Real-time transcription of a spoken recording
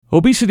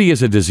Obesity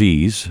is a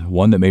disease,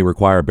 one that may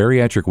require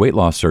bariatric weight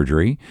loss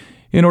surgery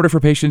in order for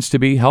patients to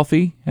be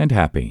healthy and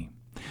happy.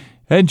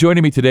 And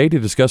joining me today to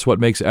discuss what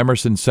makes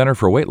Emerson Center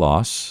for Weight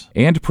Loss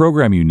and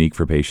program unique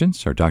for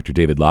patients are Dr.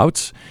 David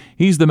Lautz.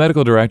 He's the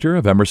medical director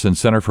of Emerson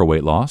Center for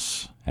Weight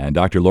Loss, and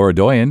Dr. Laura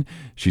Doyen.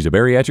 She's a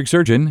bariatric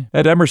surgeon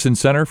at Emerson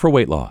Center for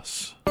Weight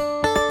Loss.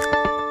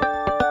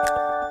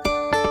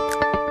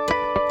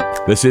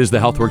 This is the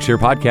HealthWorks Here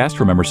podcast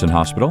from Emerson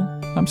Hospital.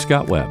 I'm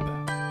Scott Webb.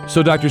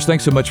 So doctors,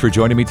 thanks so much for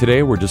joining me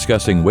today. We're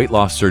discussing weight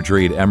loss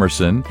surgery at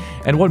Emerson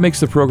and what makes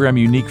the program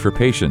unique for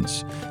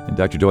patients. And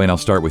Dr. Doyen, I'll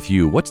start with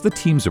you. What's the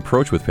team's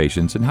approach with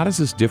patients and how does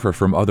this differ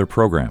from other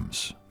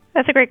programs?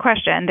 That's a great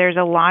question. There's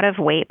a lot of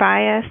weight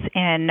bias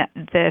in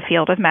the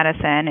field of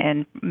medicine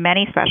in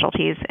many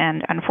specialties,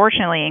 and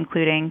unfortunately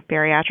including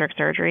bariatric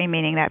surgery,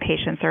 meaning that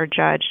patients are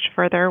judged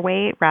for their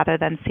weight rather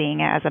than seeing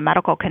it as a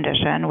medical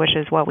condition, which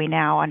is what we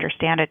now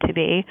understand it to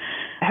be.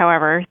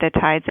 However, the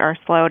tides are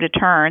slow to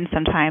turn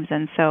sometimes,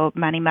 and so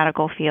many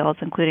medical fields,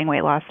 including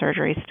weight loss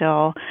surgery,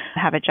 still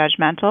have a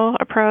judgmental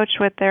approach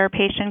with their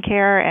patient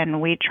care,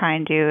 and we try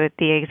and do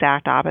the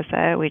exact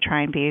opposite. We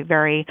try and be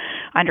very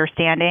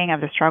understanding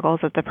of the struggles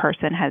that the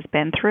person has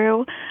been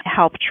through,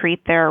 help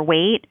treat their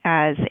weight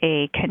as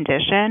a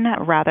condition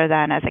rather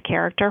than as a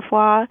character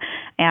flaw,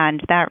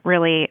 and that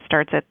really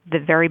starts at the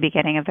very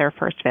beginning of their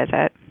first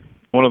visit.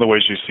 One of the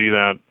ways you see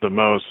that the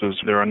most is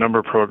there are a number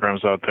of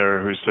programs out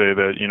there who say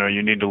that,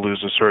 you need to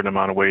lose a certain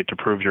amount of weight to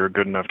prove you're a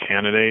good enough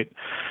candidate.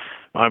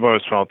 I've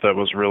always felt that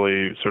was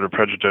really sort of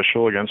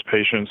prejudicial against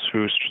patients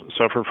who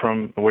suffer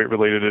from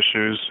weight-related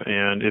issues,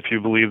 and if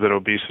you believe that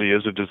obesity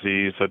is a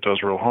disease that does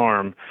real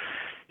harm,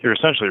 you're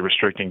essentially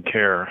restricting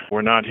care.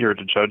 We're not here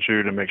to judge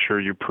you, to make sure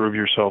you prove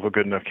yourself a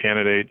good enough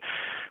candidate.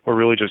 We're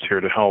really just here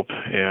to help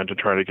and to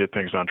try to get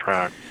things on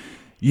track.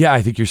 Yeah,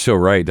 I think you're so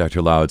right,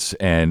 Dr. Lautz,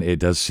 and it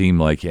does seem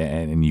like,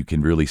 and you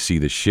can really see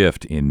the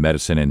shift in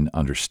medicine and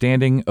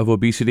understanding of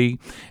obesity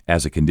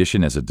as a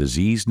condition, as a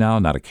disease now,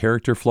 not a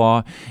character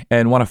flaw.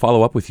 And want to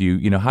follow up with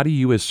you, how do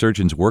you as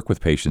surgeons work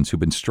with patients who've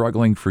been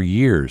struggling for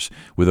years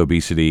with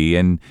obesity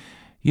and,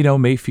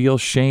 may feel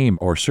shame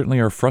or certainly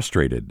are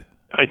frustrated?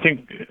 I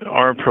think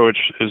our approach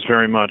is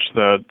very much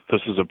that this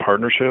is a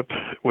partnership,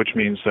 which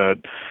means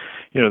that,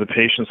 the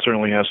patient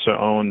certainly has to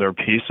own their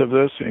piece of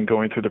this in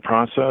going through the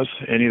process.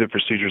 Any of the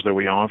procedures that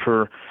we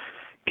offer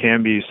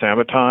can be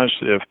sabotaged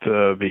if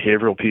the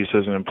behavioral piece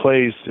isn't in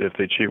place, if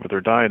they cheat with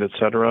their diet, et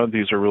cetera.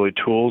 These are really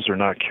tools, they're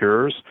not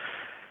cures.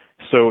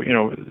 So,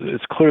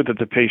 it's clear that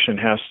the patient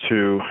has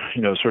to,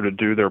 sort of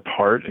do their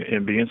part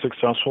in being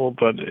successful,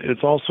 but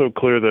it's also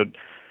clear that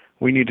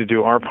we need to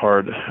do our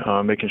part,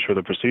 making sure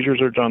the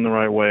procedures are done the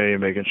right way,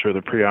 making sure the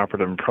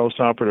preoperative and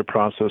postoperative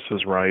process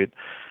is right.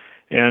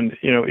 And,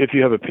 if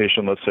you have a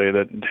patient, let's say,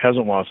 that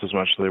hasn't lost as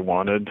much as they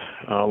wanted,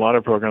 a lot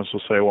of programs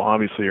will say, well,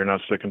 obviously you're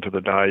not sticking to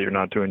the diet, you're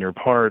not doing your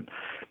part,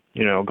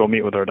 go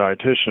meet with our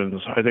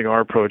dietitians. I think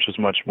our approach is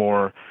much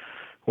more,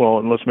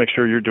 well, let's make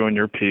sure you're doing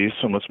your piece,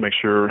 and let's make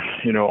sure,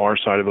 our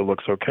side of it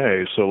looks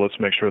okay. So let's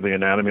make sure the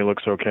anatomy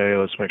looks okay,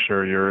 let's make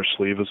sure your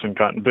sleeve hasn't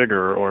gotten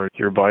bigger or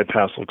your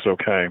bypass looks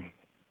okay.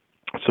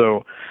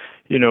 So,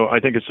 I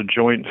think it's a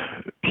joint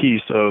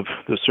piece of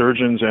the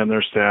surgeons and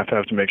their staff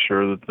have to make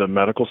sure that the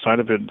medical side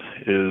of it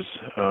is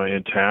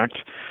intact,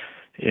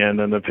 and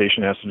then the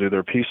patient has to do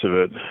their piece of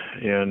it.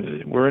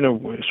 And we're in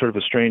a sort of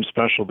a strange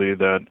specialty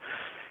that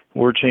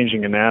we're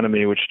changing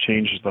anatomy, which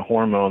changes the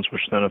hormones,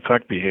 which then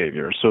affect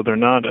behavior. So they're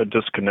not a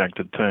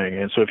disconnected thing.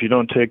 And so if you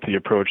don't take the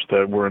approach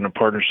that we're in a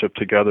partnership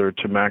together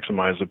to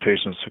maximize the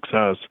patient's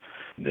success,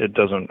 it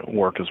doesn't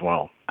work as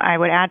well. I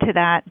would add to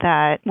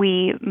that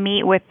we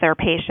meet with their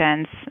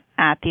patients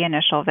at the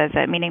initial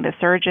visit, meaning the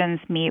surgeons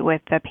meet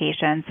with the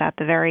patients at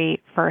the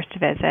very first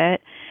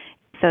visit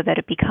so that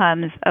it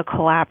becomes a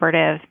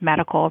collaborative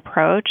medical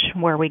approach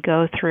where we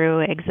go through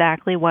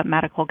exactly what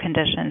medical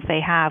conditions they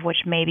have,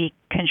 which may be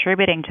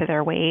contributing to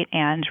their weight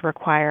and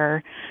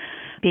require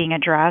being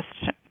addressed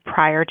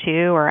prior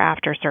to or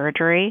after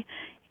surgery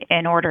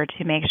in order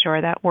to make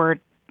sure that we're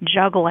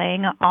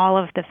juggling all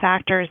of the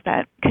factors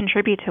that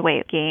contribute to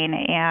weight gain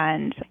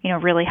and,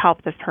 really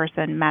help this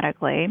person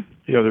medically.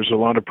 Yeah, there's a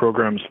lot of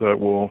programs that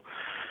will,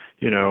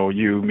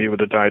 you meet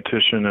with a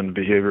dietitian and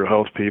behavioral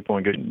health people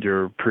and get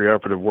your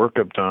preoperative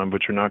workup done,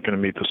 but you're not going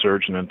to meet the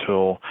surgeon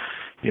until,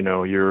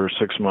 you're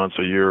 6 months,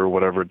 a year, or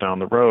whatever down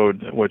the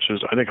road, which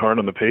is, I think, hard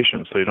on the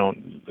patients. They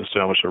don't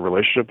establish a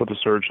relationship with the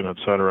surgeon, et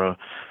cetera.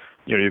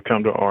 You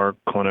come to our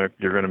clinic,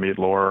 you're going to meet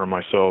Laura or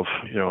myself,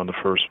 on the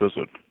first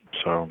visit.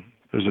 So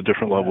there's a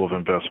different level of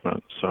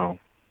investment. So,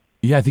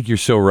 yeah, I think you're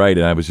so right.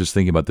 And I was just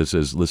thinking about this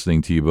as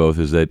listening to you both,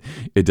 is that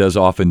it does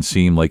often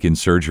seem like in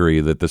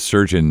surgery that the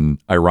surgeon,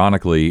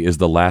 ironically, is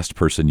the last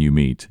person you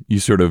meet. You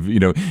sort of,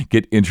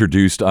 get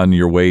introduced on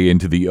your way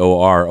into the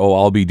OR. Oh,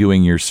 I'll be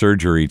doing your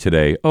surgery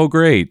today. Oh,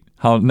 great.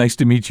 How nice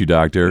to meet you,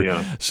 doctor.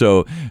 Yeah.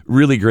 So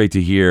really great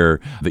to hear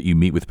that you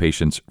meet with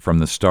patients from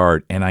the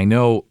start. And I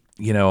know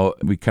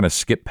we kind of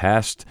skip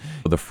past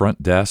the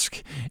front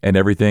desk and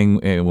everything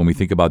when we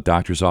think about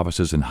doctors'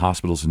 offices and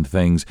hospitals and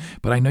things.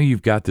 But I know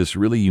you've got this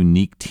really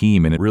unique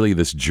team, and really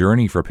this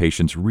journey for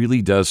patients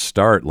really does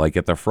start like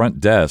at the front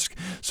desk.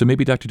 So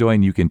maybe, Dr.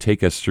 Doyen, you can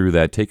take us through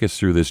that. Take us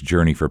through this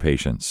journey for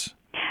patients.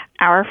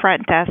 Our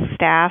front desk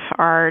staff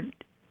are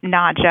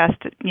not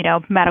just,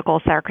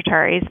 medical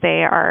secretaries.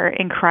 They are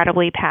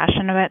incredibly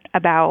passionate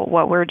about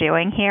what we're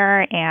doing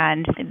here,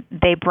 and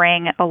they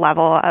bring a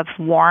level of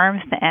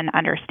warmth and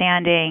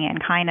understanding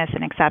and kindness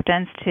and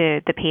acceptance to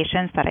the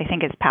patients that I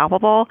think is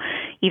palpable,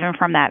 even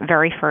from that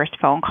very first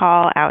phone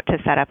call out to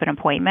set up an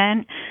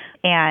appointment.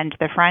 And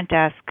the front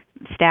desk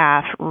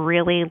staff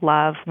really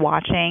love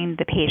watching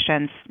the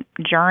patient's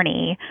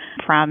journey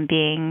from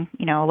being,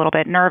 a little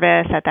bit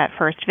nervous at that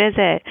first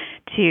visit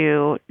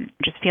to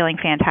just feeling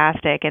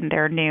fantastic in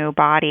their new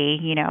body,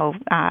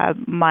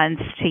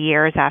 months to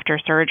years after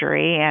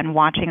surgery. And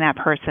watching that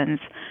person's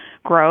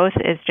growth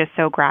is just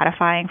so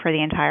gratifying for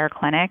the entire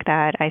clinic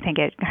that I think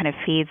it kind of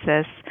feeds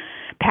this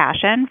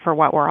passion for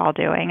what we're all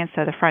doing. And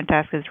so the front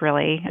desk is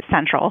really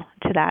central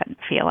to that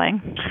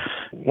feeling.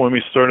 When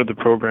we started the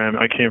program,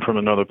 I came from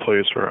another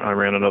place where I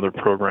ran another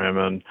program,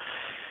 and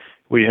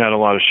we had a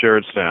lot of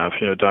shared staff,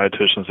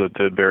 dietitians that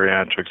did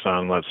bariatrics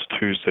on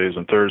Tuesdays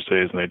and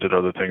Thursdays, and they did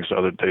other things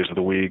other days of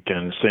the week,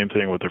 and same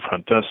thing with the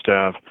front desk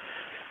staff.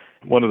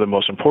 One of the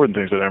most important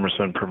things that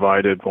Emerson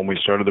provided when we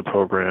started the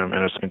program,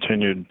 and it's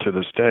continued to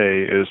this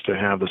day, is to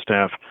have the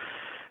staff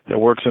that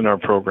works in our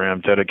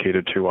program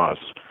dedicated to us.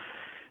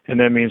 And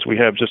that means we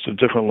have just a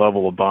different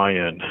level of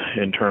buy-in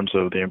in terms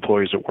of the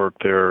employees that work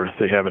there.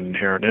 They have an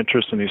inherent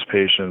interest in these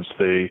patients.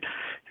 They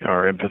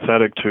are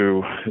empathetic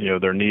to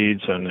their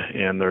needs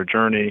and their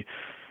journey.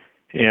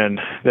 And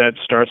that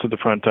starts at the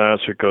front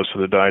desk. It goes to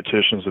the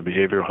dietitians, the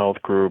behavioral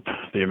health group,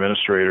 the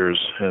administrators,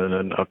 and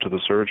then up to the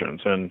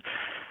surgeons. And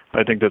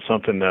I think that's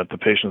something that the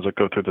patients that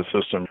go through the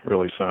system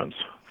really sense.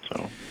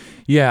 So.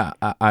 Yeah,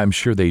 I'm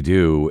sure they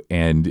do.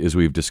 And as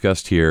we've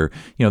discussed here,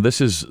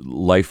 this is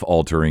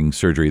life-altering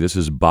surgery. This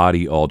is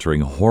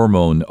body-altering,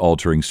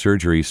 hormone-altering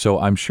surgery. So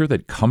I'm sure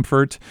that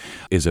comfort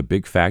is a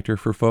big factor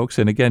for folks.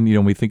 And again,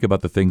 we think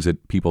about the things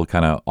that people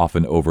kind of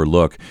often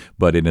overlook.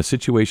 But in a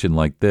situation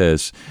like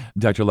this,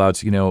 Dr.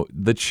 Lautz,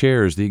 the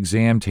chairs, the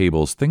exam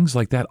tables, things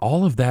like that,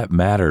 all of that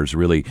matters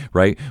really,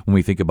 right? When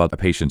we think about the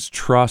patient's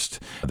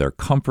trust, their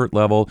comfort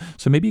level.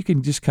 So maybe you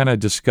can just kind of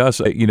discuss,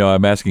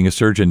 I'm asking a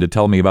surgeon to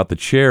tell me about the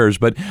chairs,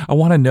 but I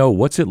want to know,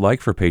 what's it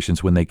like for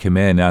patients when they come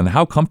in, and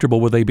how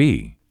comfortable will they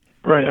be?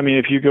 Right. I mean,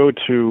 if you go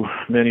to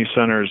many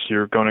centers,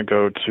 you're going to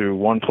go to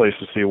one place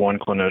to see one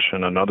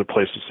clinician, another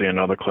place to see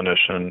another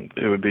clinician.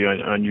 It would be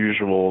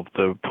unusual,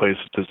 the place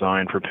is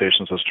designed for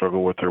patients that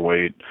struggle with their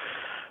weight.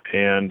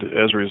 And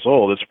as a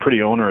result, it's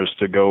pretty onerous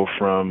to go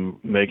from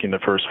making the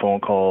first phone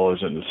call as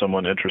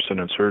someone interested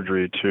in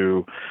surgery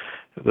to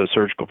the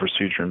surgical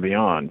procedure and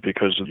beyond,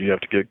 because you have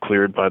to get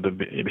cleared by the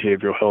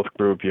behavioral health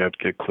group, you have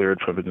to get cleared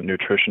from the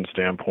nutrition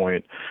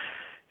standpoint,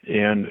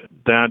 and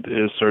that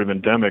is sort of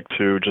endemic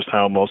to just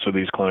how most of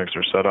these clinics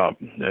are set up,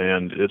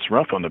 and it's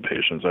rough on the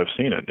patients. I've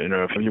seen it.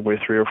 If you weigh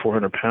 300 or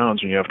 400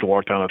 pounds and you have to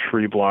walk down a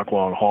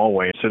 3-block-long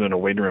hallway and sit in a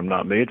waiting room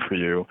not made for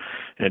you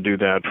and do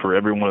that for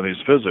every one of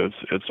these visits,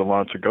 it's a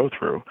lot to go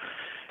through.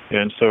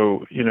 And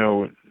so,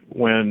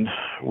 when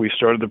we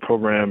started the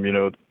program,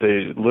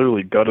 they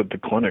literally gutted the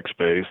clinic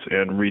space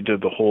and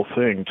redid the whole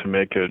thing to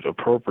make it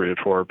appropriate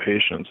for our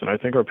patients. And I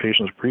think our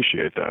patients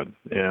appreciate that.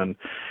 And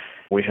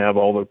we have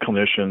all the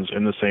clinicians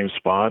in the same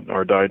spot.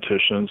 Our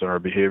dietitians and our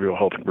behavioral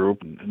health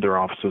group, their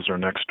offices are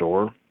next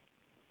door.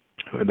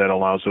 That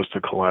allows us to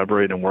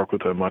collaborate and work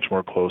with them much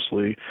more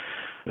closely.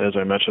 As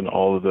I mentioned,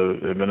 all of the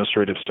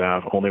administrative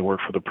staff only work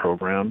for the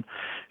program.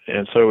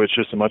 And so it's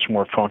just a much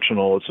more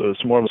functional,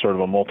 it's more of a sort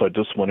of a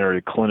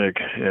multidisciplinary clinic,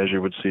 as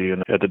you would see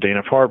at the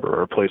Dana-Farber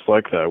or a place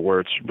like that, where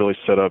it's really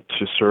set up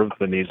to serve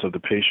the needs of the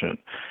patient.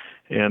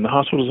 And the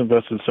hospital's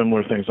invested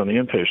similar things on the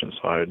inpatient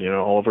side.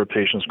 All of our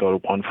patients go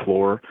to one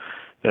floor.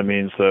 That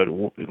means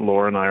that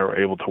Laura and I are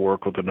able to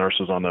work with the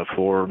nurses on that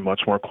floor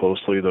much more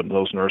closely.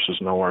 Those nurses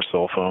know our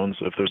cell phones.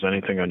 If there's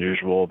anything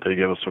unusual, they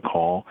give us a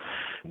call.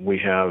 We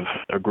have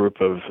a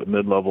group of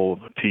mid-level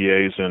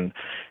PAs and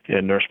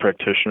nurse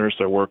practitioners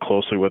that work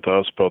closely with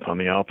us, both on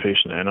the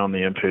outpatient and on the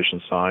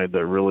inpatient side,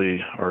 that really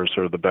are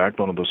sort of the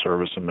backbone of the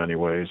service in many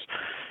ways.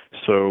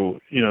 So,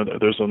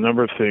 there's a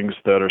number of things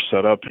that are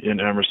set up in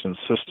Emerson's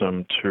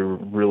system to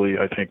really,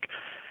 I think,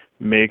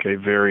 make a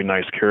very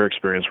nice care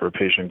experience for a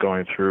patient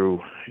going through,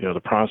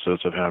 the process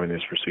of having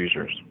these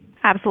procedures.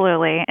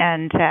 Absolutely.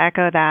 And to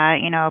echo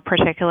that,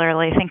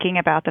 particularly thinking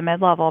about the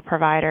mid-level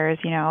providers,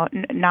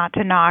 not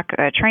to knock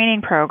a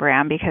training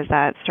program because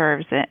that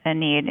serves a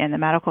need in the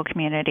medical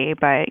community,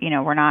 but,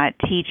 we're not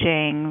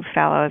teaching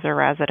fellows or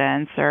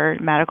residents or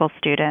medical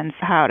students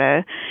how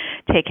to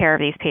take care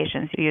of these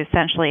patients. You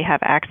essentially have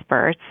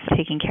experts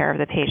taking care of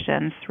the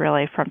patients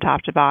really from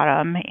top to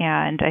bottom.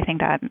 And I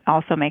think that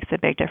also makes a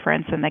big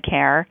difference in the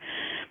care.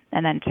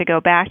 And then to go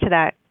back to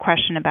that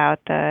question about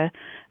the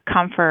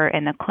comfort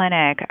in the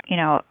clinic,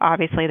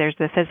 obviously there's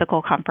the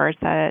physical comforts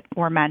that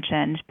were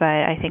mentioned, but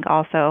I think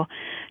also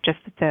just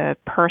the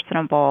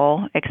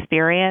personable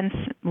experience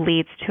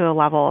leads to a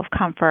level of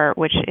comfort,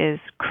 which is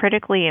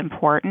critically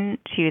important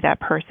to that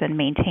person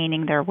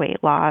maintaining their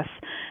weight loss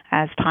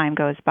as time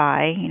goes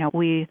by.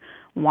 We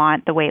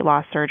want the weight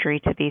loss surgery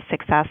to be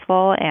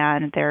successful,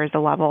 and there's a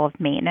level of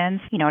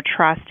maintenance.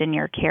 Trust in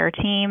your care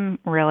team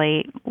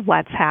really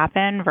lets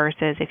happen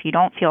versus if you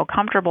don't feel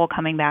comfortable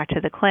coming back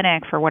to the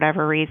clinic for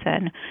whatever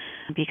reason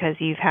because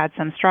you've had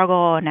some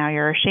struggle and now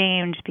you're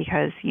ashamed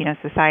because,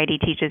 society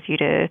teaches you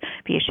to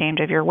be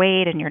ashamed of your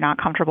weight and you're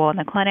not comfortable in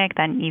the clinic,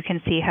 then you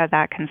can see how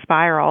that can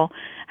spiral.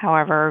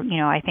 However,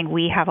 I think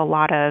we have a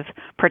lot of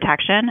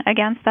protection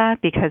against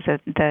that because of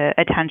the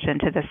attention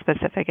to the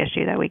specific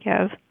issue that we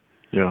give.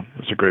 Yeah,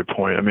 that's a great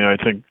point.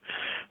 I think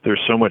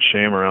there's so much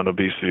shame around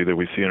obesity that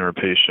we see in our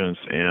patients.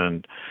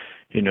 And,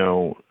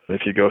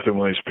 if you go through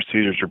one of these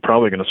procedures, you're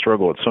probably going to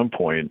struggle at some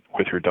point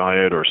with your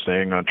diet or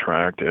staying on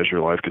track as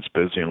your life gets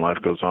busy and life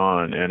goes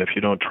on. And if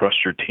you don't trust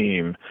your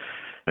team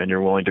and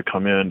you're willing to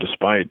come in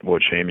despite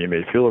what shame you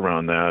may feel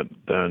around that,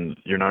 then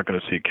you're not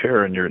going to seek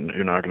care and you're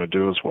not going to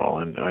do as well.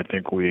 And I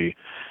think we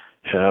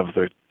have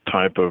the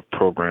type of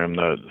program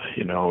that,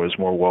 is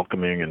more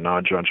welcoming and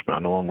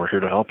non-judgmental, and we're here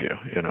to help you.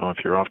 If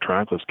you're off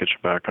track, let's get you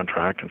back on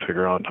track and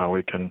figure out how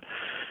we can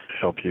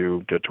help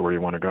you get to where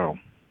you want to go.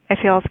 It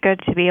feels good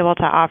to be able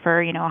to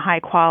offer, high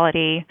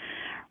quality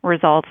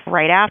results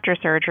right after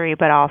surgery,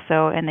 but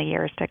also in the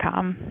years to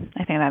come.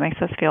 I think that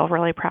makes us feel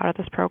really proud of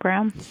this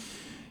program.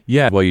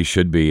 Yeah, well, you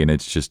should be, and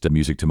it's just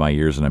music to my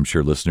ears, and I'm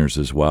sure listeners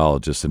as well,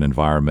 just an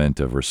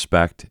environment of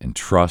respect and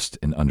trust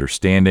and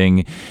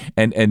understanding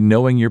and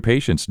knowing your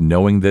patients,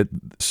 knowing that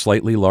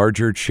slightly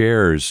larger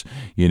chairs,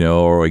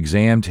 or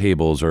exam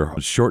tables or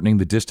shortening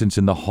the distance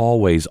in the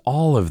hallways,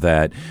 all of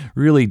that,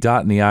 really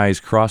dotting the I's,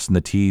 crossing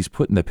the T's,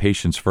 putting the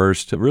patients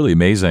first, really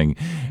amazing.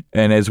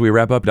 And as we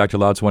wrap up, Dr.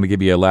 Lautz, I want to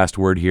give you a last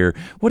word here.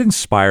 What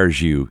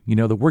inspires you?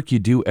 The work you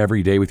do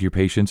every day with your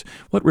patients,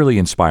 what really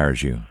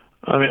inspires you?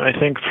 I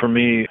think for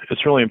me,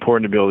 it's really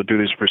important to be able to do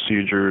these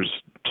procedures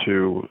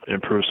to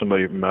improve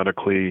somebody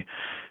medically,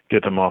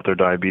 get them off their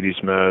diabetes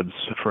meds,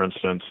 for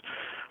instance,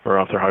 or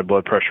off their high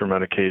blood pressure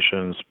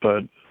medications.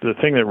 But the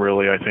thing that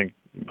really, I think,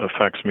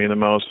 affects me the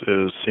most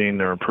is seeing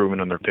their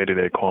improvement in their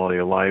day-to-day quality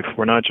of life.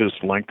 We're not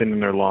just lengthening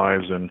their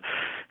lives and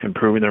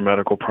improving their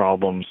medical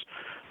problems,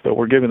 but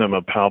we're giving them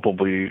a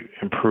palpably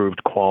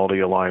improved quality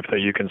of life that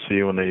you can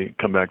see when they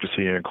come back to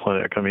see you in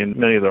clinic.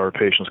 Many of our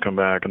patients come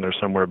back and they're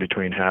somewhere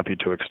between happy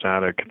to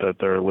ecstatic that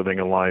they're living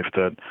a life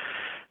that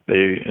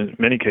they, in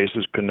many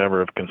cases, could never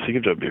have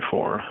conceived of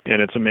before.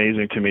 And it's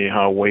amazing to me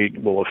how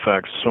weight will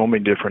affect so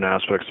many different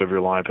aspects of your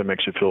life. It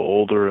makes you feel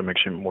older. It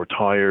makes you more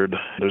tired.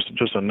 There's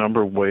just a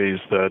number of ways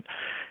that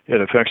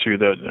it affects you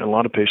that a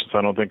lot of patients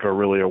I don't think are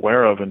really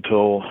aware of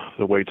until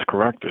the weight's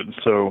corrected.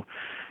 So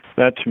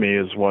that, to me,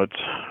 is what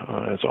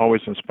has always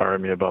inspired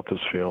me about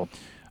this field.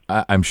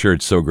 I'm sure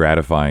it's so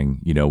gratifying,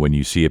 when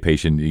you see a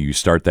patient, you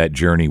start that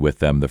journey with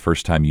them the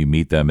first time you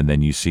meet them, and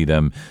then you see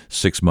them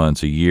 6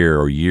 months, a year,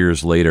 or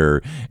years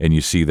later, and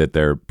you see that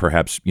they're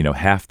perhaps,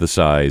 half the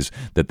size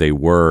that they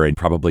were and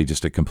probably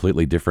just a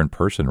completely different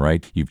person,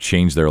 right? You've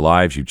changed their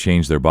lives, you've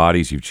changed their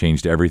bodies, you've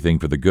changed everything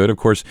for the good. Of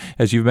course,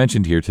 as you've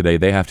mentioned here today,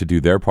 they have to do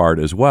their part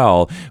as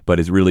well, but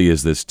it really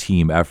is this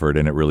team effort,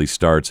 and it really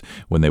starts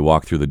when they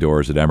walk through the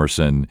doors at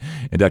Emerson.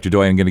 And Dr.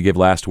 Doi, I'm going to give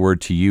last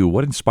word to you.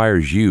 What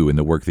inspires you in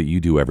the work that you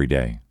do every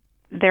day?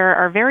 There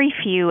are very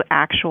few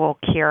actual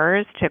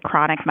cures to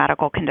chronic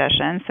medical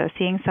conditions. So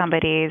seeing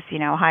somebody's,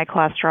 high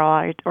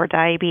cholesterol or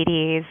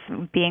diabetes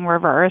being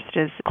reversed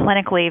is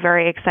clinically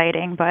very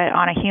exciting. But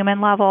on a human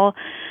level,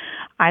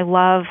 I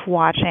love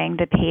watching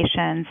the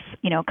patients,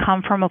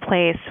 come from a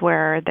place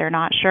where they're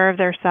not sure of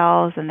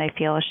themselves and they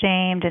feel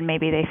ashamed and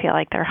maybe they feel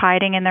like they're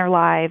hiding in their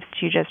lives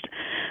to just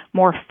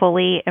more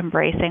fully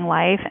embracing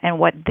life and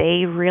what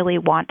they really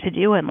want to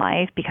do in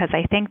life. Because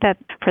I think that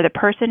for the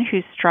person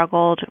who's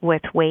struggled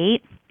with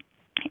weight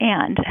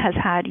and has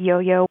had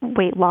yo-yo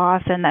weight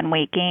loss and then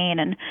weight gain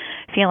and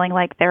feeling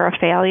like they're a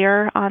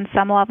failure on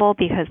some level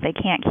because they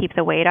can't keep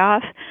the weight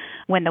off,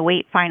 when the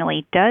weight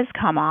finally does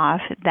come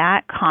off,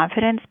 that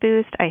confidence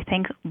boost, I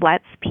think,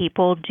 lets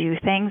people do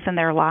things in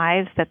their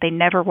lives that they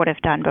never would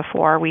have done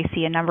before. We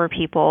see a number of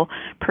people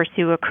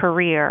pursue a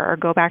career or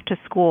go back to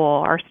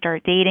school or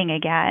start dating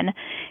again,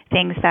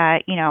 things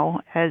that,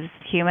 as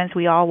humans,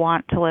 we all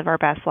want to live our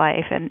best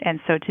life.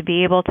 And so to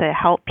be able to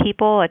help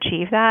people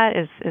achieve that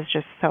is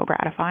just so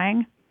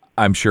gratifying.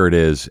 I'm sure it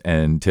is,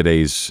 and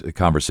today's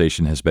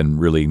conversation has been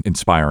really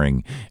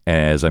inspiring,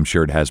 as I'm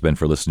sure it has been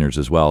for listeners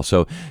as well.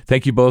 So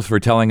thank you both for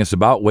telling us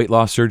about weight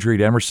loss surgery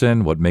at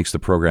Emerson, what makes the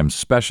program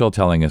special,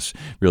 telling us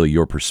really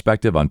your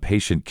perspective on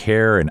patient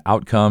care and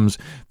outcomes.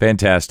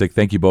 Fantastic.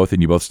 Thank you both,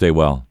 and you both stay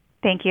well.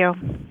 Thank you.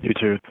 You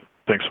too.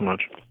 Thanks so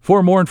much.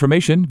 For more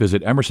information,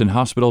 visit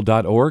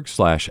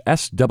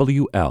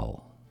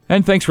emersonhospital.org/SWL.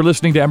 And thanks for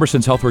listening to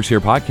Emerson's HealthWorks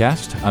Here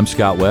podcast. I'm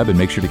Scott Webb, and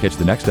make sure to catch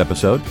the next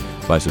episode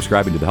by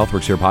subscribing to the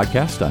HealthWorks Here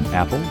podcast on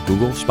Apple,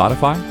 Google,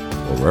 Spotify,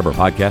 or wherever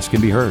podcasts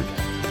can be heard.